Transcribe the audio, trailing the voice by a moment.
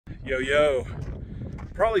Yo, yo.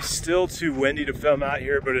 Probably still too windy to film out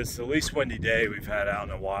here, but it's the least windy day we've had out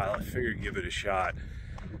in a while. I figured give it a shot.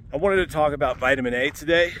 I wanted to talk about vitamin A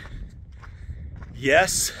today.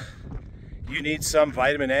 Yes, you need some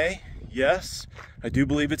vitamin A. Yes, I do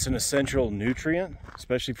believe it's an essential nutrient,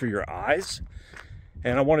 especially for your eyes.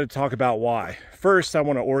 And I wanted to talk about why. First, I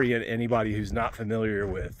want to orient anybody who's not familiar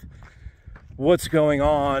with what's going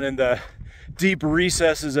on in the deep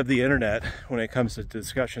recesses of the internet when it comes to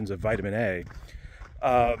discussions of vitamin A.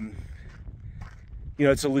 You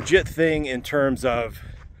know, it's a legit thing in terms of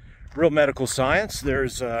real medical science.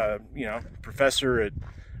 There's a professor at,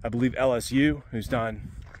 I believe, LSU who's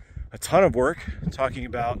done a ton of work talking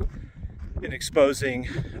about and exposing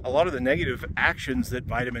a lot of the negative actions that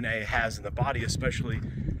vitamin A has in the body, especially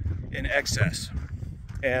in excess.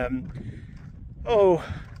 And a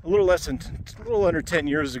little under 10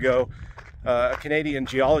 years ago, a Canadian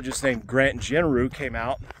geologist named Grant Genereux came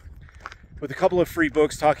out with a couple of free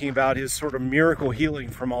books talking about his sort of miracle healing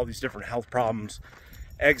from all these different health problems,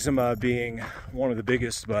 eczema being one of the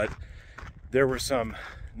biggest, but there were some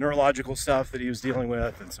neurological stuff that he was dealing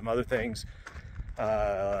with and some other things,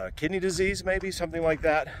 kidney disease maybe, something like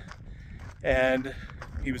that. And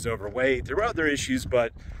he was overweight. There were other issues,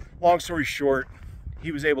 but long story short,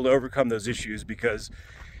 he was able to overcome those issues because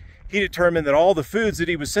he determined that all the foods that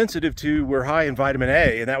he was sensitive to were high in vitamin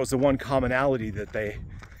A, and that was the one commonality that they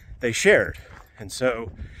shared. And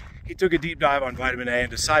so he took a deep dive on vitamin A and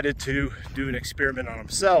decided to do an experiment on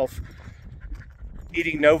himself,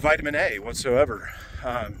 eating no vitamin A whatsoever.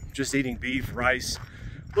 Just eating beef, rice,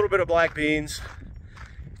 a little bit of black beans.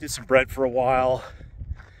 Did some bread for a while.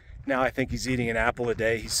 Now I think he's eating an apple a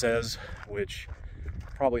day, he says, which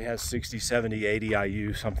probably has 60, 70, 80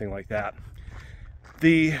 IU, something like that.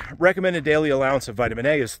 The recommended daily allowance of vitamin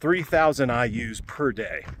A is 3,000 IUs per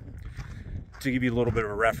day, to give you a little bit of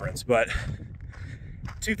a reference. But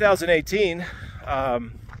 2018, I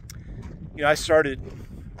started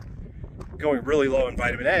going really low in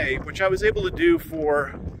vitamin A, which I was able to do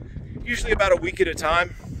for usually about a week at a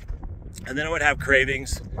time. And then I would have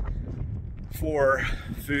cravings for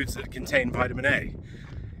foods that contain vitamin A.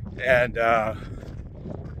 And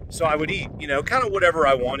so I would eat, kind of whatever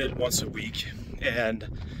I wanted once a week.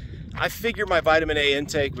 And I figure my vitamin A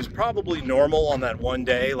intake was probably normal on that one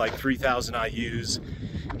day, like 3,000 IUs.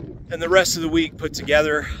 And the rest of the week put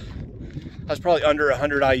together, I was probably under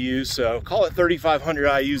 100 IUs. So call it 3,500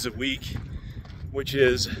 IUs a week, which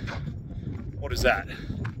is, what is that?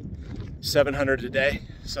 700 a day,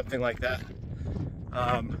 something like that.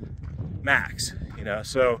 Max,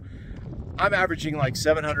 so I'm averaging like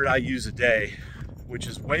 700 IUs a day, which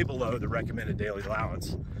is way below the recommended daily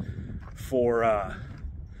allowance for,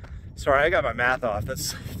 sorry, I got my math off.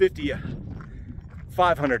 That's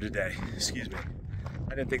 500 a day, excuse me. I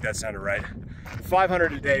didn't think that sounded right.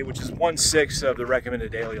 500 a day, which is 1/6 of the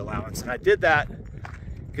recommended daily allowance. And I did that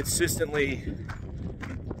consistently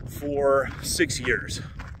for 6 years.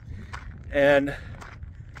 And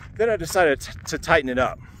then I decided to tighten it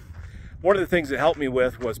up. One of the things that helped me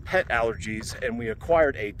with was pet allergies, and we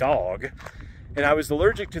acquired a dog. And I was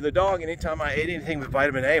allergic to the dog. Anytime I ate anything with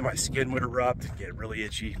vitamin A, my skin would erupt and get really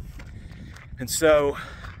itchy. And so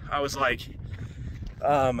I was like,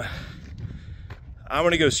 I'm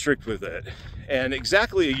gonna go strict with it. And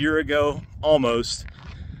exactly a year ago, almost,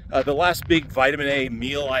 the last big vitamin A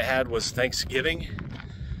meal I had was Thanksgiving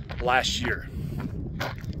last year.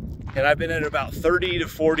 And I've been at about 30 to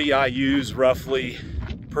 40 IUs roughly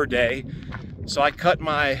per day. So I cut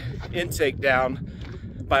my intake down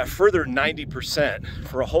by a further 90%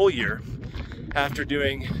 for a whole year after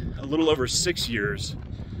doing a little over 6 years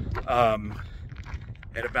at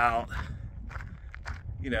about,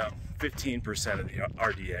 15% of the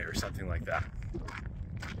RDA or something like that.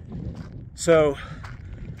 So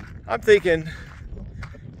I'm thinking,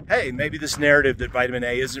 hey, maybe this narrative that vitamin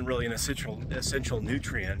A isn't really an essential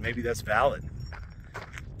nutrient, maybe that's valid.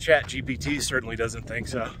 ChatGPT certainly doesn't think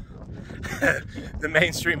so. The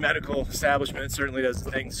mainstream medical establishment certainly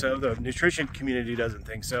doesn't think so. The nutrition community doesn't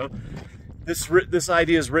think so. This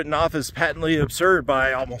idea is written off as patently absurd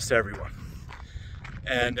by almost everyone.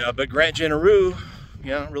 And but Grant Genereux,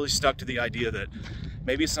 really stuck to the idea that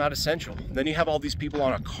maybe it's not essential. Then you have all these people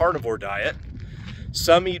on a carnivore diet.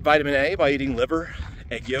 Some eat vitamin A by eating liver,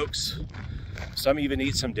 egg yolks. Some even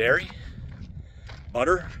eat some dairy,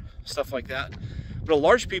 butter, stuff like that. But a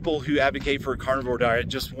large people who advocate for a carnivore diet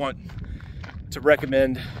just want to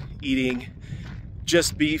recommend eating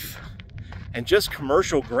just beef, and just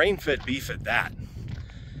commercial grain-fed beef at that.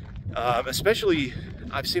 Especially,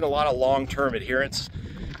 I've seen a lot of long-term adherents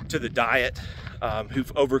to the diet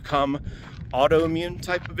who've overcome autoimmune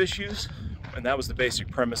type of issues. And that was the basic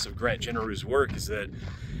premise of Grant Generou's work, is that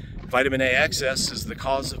vitamin A excess is the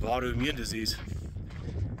cause of autoimmune disease.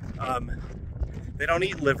 They don't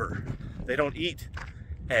eat liver. They don't eat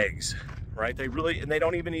eggs, right? And they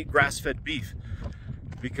don't even eat grass-fed beef,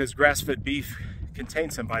 because grass-fed beef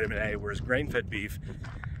contains some vitamin A, whereas grain-fed beef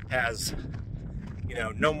has, you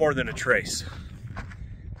know, no more than a trace.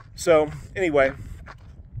 So anyway,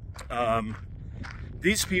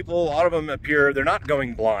 these people, a lot of them appear, they're not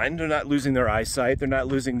going blind, they're not losing their eyesight, they're not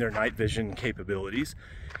losing their night vision capabilities.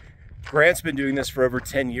 Grant's been doing this for over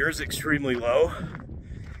 10 years, extremely low.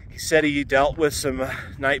 He said he dealt with some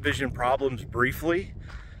night vision problems briefly,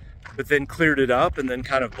 but then cleared it up and then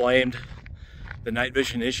kind of blamed the night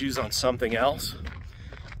vision issues on something else.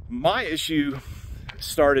 My issue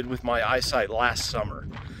started with my eyesight last summer.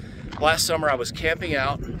 Last summer I was camping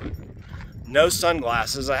out, no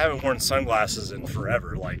sunglasses. I haven't worn sunglasses in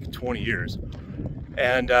forever, like 20 years.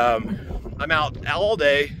 And I'm out all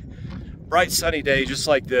day, bright sunny day just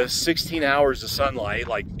like this, 16 hours of sunlight,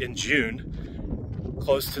 like in June,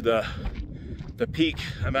 close to the peak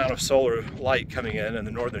amount of solar light coming in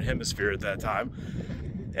the northern hemisphere at that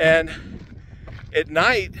time. And at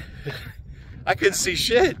night, I couldn't see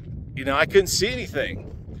shit. You know, I couldn't see anything.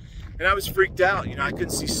 And I was freaked out. You know, I couldn't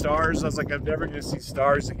see stars. I was like, I'm never gonna see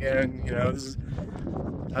stars again. You know,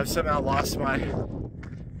 I've somehow lost my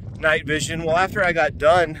night vision. Well, after I got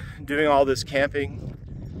done doing all this camping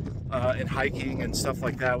and hiking and stuff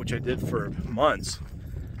like that, which I did for months,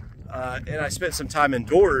 and I spent some time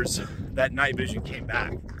indoors, that night vision came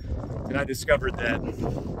back. And I discovered that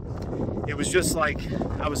it was just like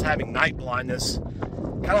I was having night blindness,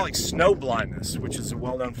 kind of like snow blindness, which is a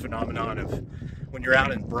well-known phenomenon of when you're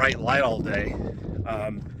out in bright light all day,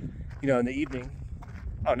 you know, in the evening.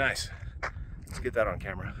 Oh, nice. Let's get that on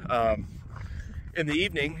camera. In the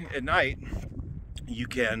evening, at night, you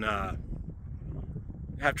can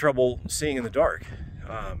have trouble seeing in the dark,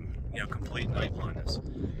 you know, complete night blindness.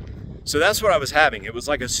 So that's what I was having. It was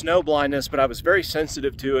like a snow blindness, but I was very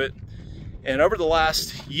sensitive to it. And over the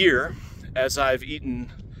last year, as I've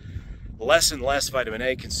eaten less and less vitamin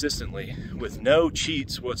A consistently with no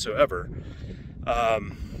cheats whatsoever,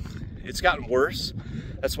 it's gotten worse.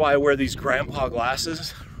 That's why I wear these grandpa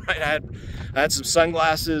glasses. Right? I had some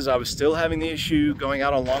sunglasses. I was still having the issue going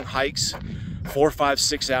out on long hikes, 4, 5,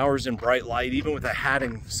 6 hours in bright light. Even with a hat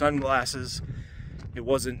and sunglasses, it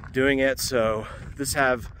wasn't doing it. So these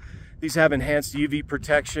have enhanced UV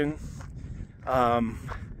protection.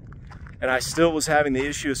 And I still was having the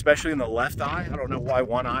issue, especially in the left eye. I don't know why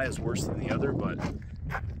one eye is worse than the other, but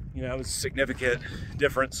you know, it was a significant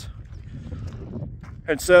difference.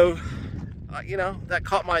 And so, you know, that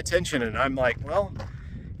caught my attention, and I'm like, well,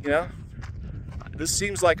 you know, this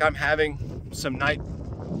seems like I'm having some night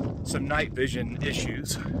vision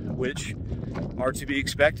issues, which are to be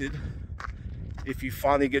expected if you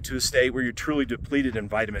finally get to a state where you're truly depleted in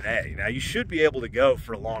vitamin A. Now, you should be able to go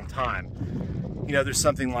for a long time. You know, there's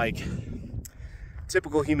something like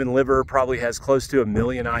typical human liver probably has close to 1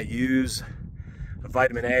 million IUs of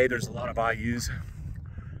vitamin A. There's a lot of IUs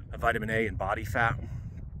of vitamin A in body fat,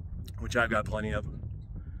 which I've got plenty of.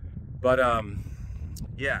 But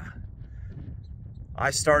yeah,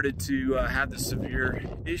 I started to have the severe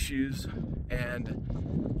issues,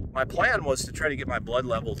 and my plan was to try to get my blood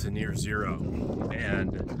level to near zero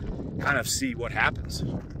and kind of see what happens,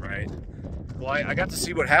 right? Well, I got to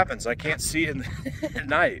see what happens. I can't see at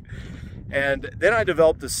night. And then I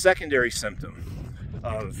developed a secondary symptom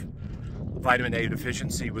of vitamin A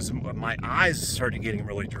deficiency, was my eyes started getting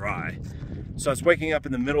really dry. So I was waking up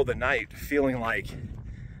in the middle of the night feeling like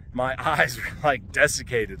my eyes were like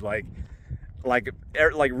desiccated, like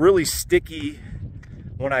really sticky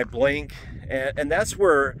when I blink. And that's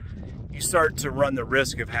where you start to run the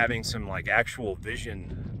risk of having some like actual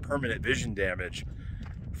vision, permanent vision damage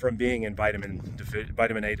from being in vitamin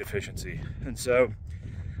A deficiency. And so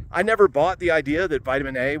I never bought the idea that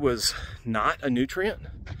vitamin A was not a nutrient.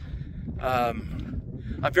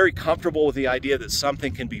 I'm very comfortable with the idea that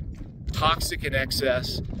something can be toxic in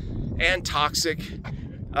excess and toxic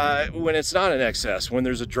when it's not in excess, when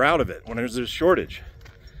there's a drought of it, when there's a shortage.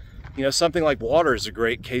 You know, something like water is a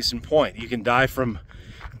great case in point. You can die from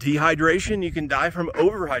dehydration, you can die from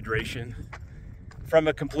overhydration from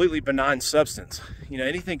a completely benign substance. You know,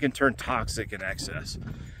 anything can turn toxic in excess.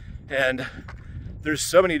 And there's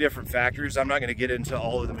so many different factors. I'm not going to get into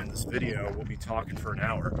all of them in this video. We'll be talking for an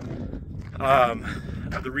hour.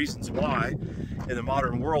 The reasons why in the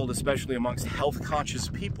modern world, especially amongst health conscious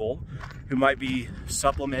people who might be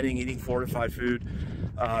supplementing, eating fortified food,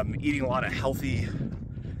 eating a lot of healthy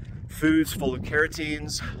foods full of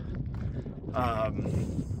carotenes, Yeah,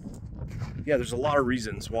 there's a lot of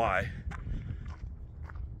reasons why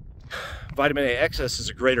vitamin A excess is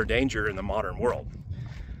a greater danger in the modern world.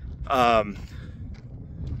 Yeah,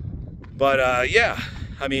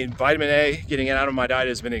 I mean, vitamin A, getting it out of my diet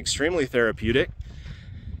has been extremely therapeutic.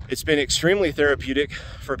 It's been extremely therapeutic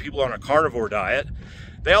for people on a carnivore diet.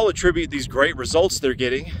 They all attribute these great results they're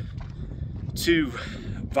getting to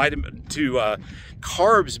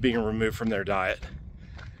carbs being removed from their diet.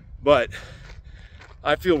 But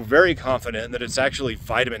I feel very confident that it's actually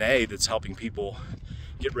vitamin A that's helping people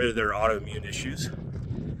get rid of their autoimmune issues.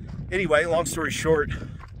 Anyway, long story short,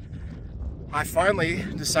 I finally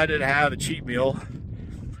decided to have a cheat meal,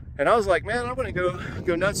 and I was like, man, I'm gonna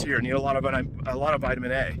go nuts here and eat a lot of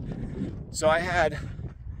vitamin A. So I had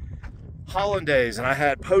hollandaise, and I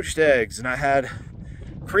had poached eggs, and I had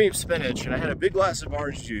cream spinach, and I had a big glass of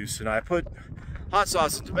orange juice, and I put hot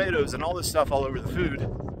sauce and tomatoes and all this stuff all over the food.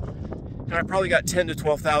 And I probably got 10 to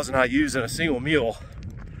 12,000 IUs in a single meal.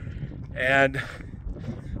 And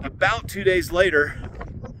about 2 days later,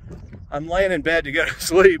 I'm laying in bed to go to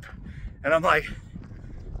sleep, and I'm like,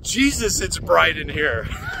 Jesus, it's bright in here.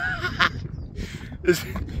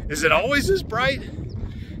 Is it always this bright?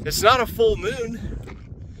 It's not a full moon.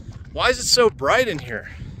 Why is it so bright in here?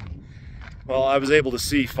 Well, I was able to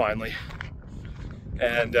see finally.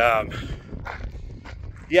 And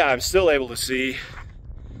yeah, I'm still able to see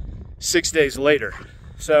 6 days later.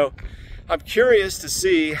 So I'm curious to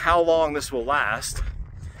see how long this will last.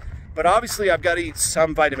 But obviously I've got to eat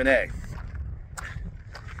some vitamin A.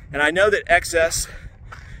 And I know that excess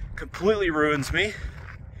completely ruins me,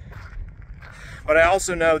 but I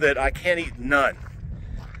also know that I can't eat none.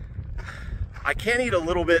 I can't eat a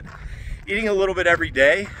little bit. Eating a little bit every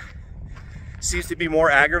day seems to be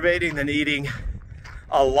more aggravating than eating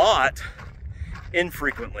a lot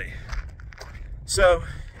infrequently. So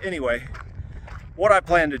anyway, what I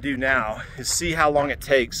plan to do now is see how long it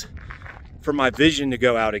takes for my vision to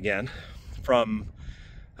go out again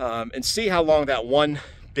and see how long that one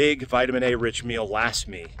big vitamin A rich meal lasts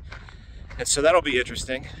me. And so that'll be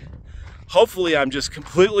interesting. Hopefully I'm just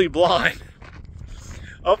completely blind.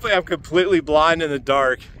 Hopefully I'm completely blind in the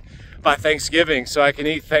dark by Thanksgiving so I can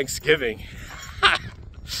eat Thanksgiving.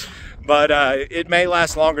 But it may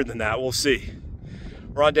last longer than that, we'll see.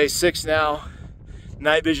 We're on day 6 now.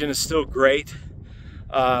 Night vision is still great.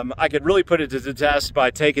 I could really put it to the test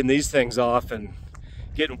by taking these things off and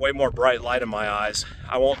getting way more bright light in my eyes.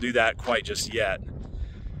 I won't do that quite just yet.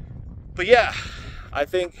 But yeah, I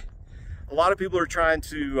think a lot of people are trying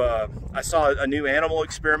to, I saw a new animal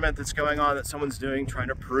experiment that's going on that someone's doing, trying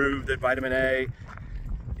to prove that vitamin A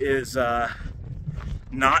is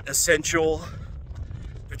not essential,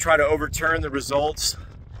 to try to overturn the results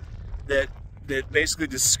that basically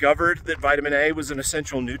discovered that vitamin A was an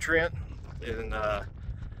essential nutrient in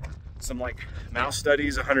some like mouse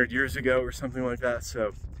studies 100 years ago or something like that.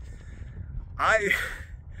 So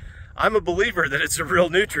I'm a believer that it's a real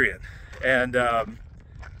nutrient. And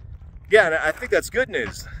yeah, I think that's good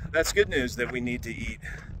news. That's good news that we need to eat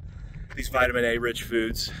these vitamin A rich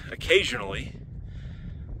foods occasionally.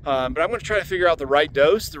 But I'm going to try to figure out the right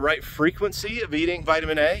dose, the right frequency of eating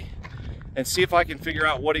vitamin A, and see if I can figure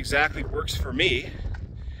out what exactly works for me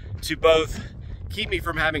to both keep me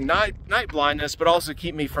from having night blindness, but also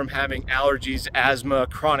keep me from having allergies, asthma,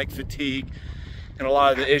 chronic fatigue, and a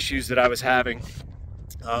lot of the issues that I was having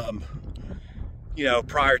you know,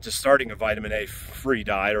 prior to starting a vitamin A free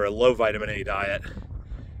diet or a low vitamin A diet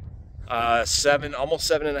almost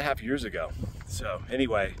 7.5 years ago. So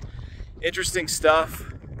anyway, interesting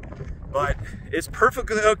stuff, but it's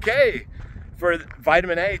perfectly okay for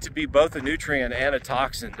vitamin A to be both a nutrient and a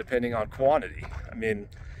toxin depending on quantity. I mean,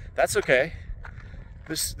 that's okay.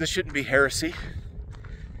 This shouldn't be heresy.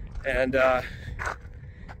 And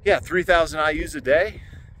yeah, 3,000 IUs a day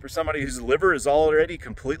for somebody whose liver is already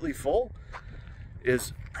completely full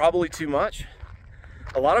is probably too much.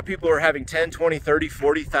 A lot of people are having 10, 20, 30,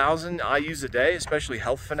 40,000 IUs a day, especially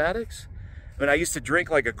health fanatics. I mean, I used to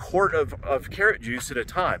drink like a quart of carrot juice at a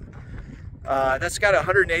time. That's got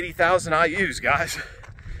 180,000 IUs, guys.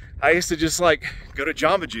 I used to just like go to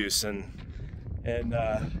Jamba Juice and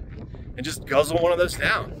just guzzle one of those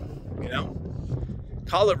down, you know?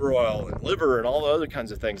 Cod oil and liver and all the other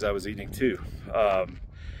kinds of things I was eating too.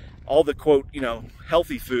 All the quote, you know,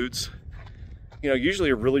 healthy foods, you know, usually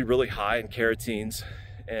are really, really high in carotenes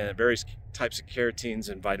and various types of carotenes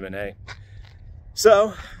and vitamin A.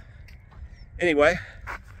 So anyway,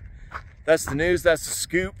 that's the news, that's the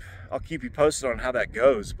scoop. I'll keep you posted on how that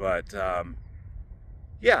goes, but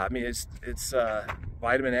yeah, I mean, it's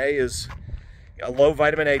vitamin A is, a low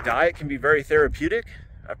vitamin A diet can be very therapeutic.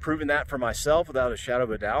 I've proven that for myself without a shadow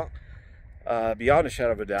of a doubt, beyond a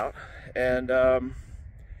shadow of a doubt. And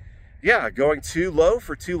yeah, going too low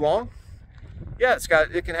for too long, yeah,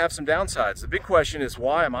 it can have some downsides. The big question is,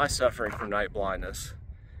 why am I suffering from night blindness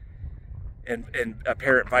and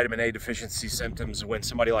apparent vitamin A deficiency symptoms when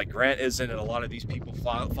somebody like Grant isn't, and a lot of these people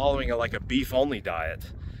following like a beef-only diet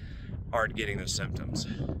aren't getting those symptoms?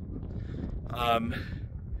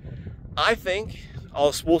 I think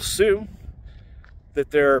we'll assume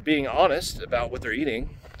that they're being honest about what they're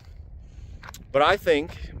eating, but I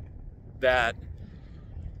think that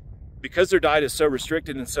because their diet is so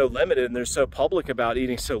restricted and so limited, and they're so public about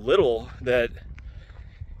eating so little, that,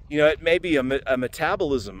 you know, it may be a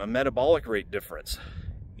metabolism, a metabolic rate difference.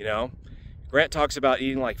 You know, Grant talks about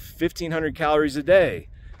eating like 1,500 calories a day.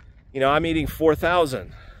 You know, I'm eating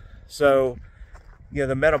 4,000. So, you know,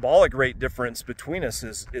 the metabolic rate difference between us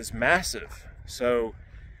is massive. So,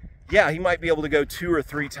 yeah, he might be able to go 2 or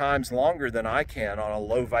 3 times longer than I can on a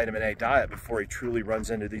low vitamin A diet before he truly runs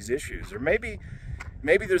into these issues. Or maybe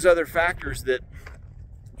there's other factors that,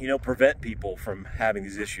 you know, prevent people from having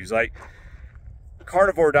these issues. Like,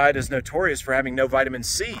 carnivore diet is notorious for having no vitamin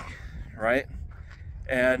C, right?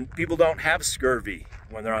 And people don't have scurvy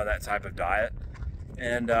when they're on that type of diet.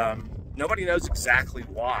 And nobody knows exactly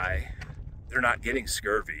why they're not getting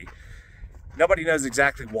scurvy. Nobody knows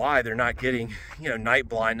exactly why they're not getting, you know, night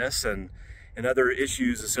blindness and other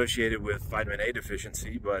issues associated with vitamin A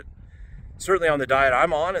deficiency. But certainly on the diet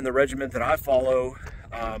I'm on and the regimen that I follow,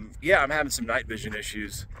 yeah, I'm having some night vision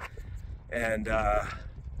issues. And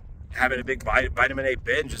having a big vitamin A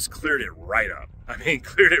binge just cleared it right up. I mean,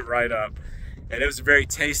 cleared it right up. And it was a very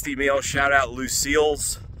tasty meal. Shout out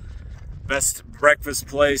Lucille's, best breakfast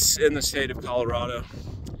place in the state of Colorado.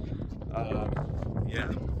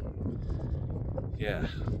 Yeah,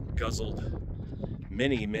 guzzled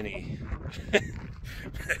many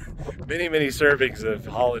servings of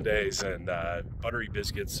hollandaise and buttery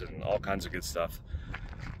biscuits and all kinds of good stuff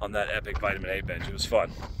on that epic vitamin A binge. It was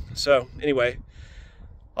fun. So anyway,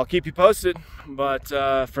 I'll keep you posted, but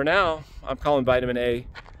for now, I'm calling vitamin A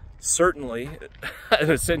certainly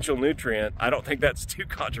an essential nutrient. I don't think that's too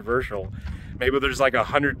controversial. Maybe there's like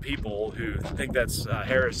 100 people who think that's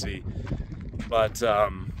heresy, but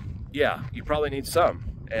yeah, you probably need some,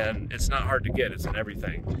 and it's not hard to get. It's in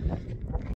everything.